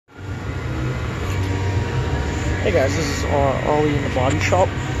Hey guys, this is Ollie in the body shop.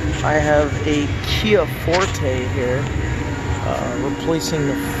 I have a Kia Forte here, replacing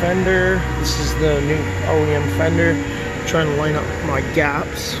the fender. This is the new OEM fender. I'm trying to line up my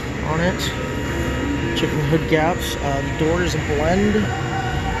gaps on it, checking the hood gaps. The door is a blend.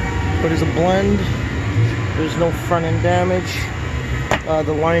 Hood is a blend. There's no front end damage.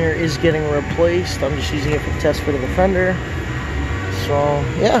 The liner is getting replaced. I'm just using it for the test fit of the fender. So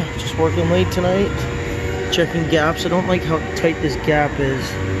yeah, just working late tonight. Checking gaps. I don't like how tight this gap is.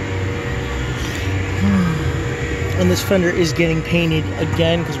 And this fender is getting painted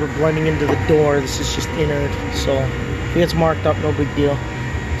again because we're blending into the door. This is just inert. So if it gets marked up, no big deal.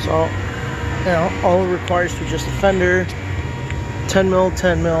 So, you know, all it requires to adjust the fender, 10 mil,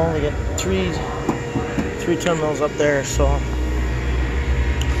 10 mil. They get three 10 mils up there. So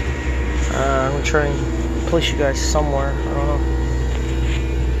I'm gonna try and place you guys somewhere. I don't know.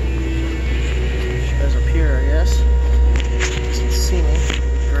 Here, I guess. You can see me.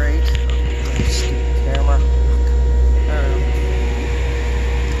 Great. Stupid camera. I don't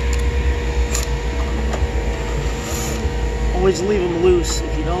know. Always leave them loose.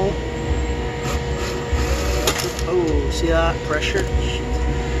 If you don't. Oh, see that pressure? Shit.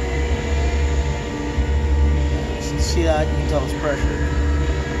 See that? You can tell it's pressure.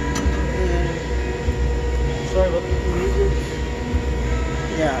 Sorry about the music.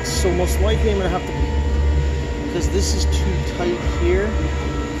 Yeah, so most likely I'm gonna have to, because this is too tight here,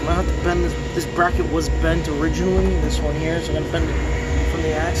 I'm gonna have to bend this. This bracket was bent originally, this one here, so I'm gonna bend it from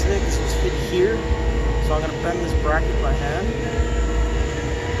the accident. This was fit here, so I'm gonna bend this bracket by hand.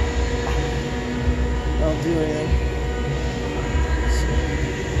 I'll do anything.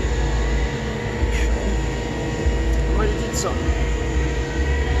 I might have did something.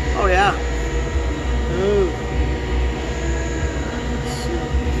 Oh yeah. Ooh.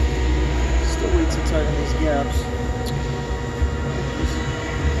 Way too tight on these gaps.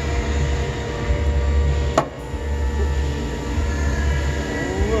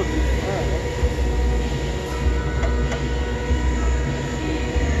 Look at that.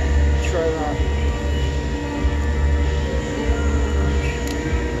 Try that.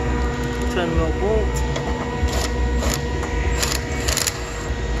 10 mil bolt.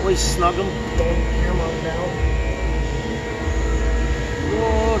 Always snug them. Don't hammer them down.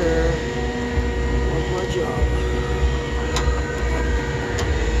 Water. My job.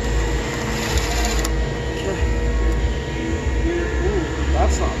 Okay. Ooh,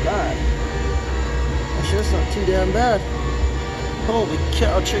 that's not bad. Actually, that's not too damn bad. Holy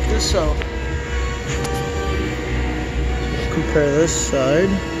cow, check this out. Compare this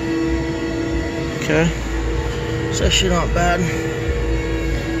side. Okay. It's actually not bad.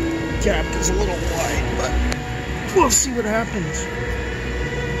 Gap is a little wide, but we'll see what happens.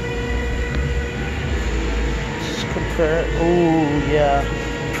 Compare. Oh yeah.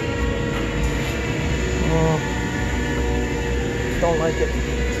 Don't like it.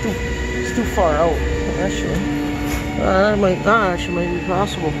 It's too far out. Actually, that actually might be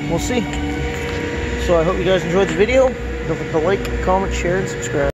possible. We'll see. So I hope you guys enjoyed the video. Don't forget to like, comment, share, and subscribe.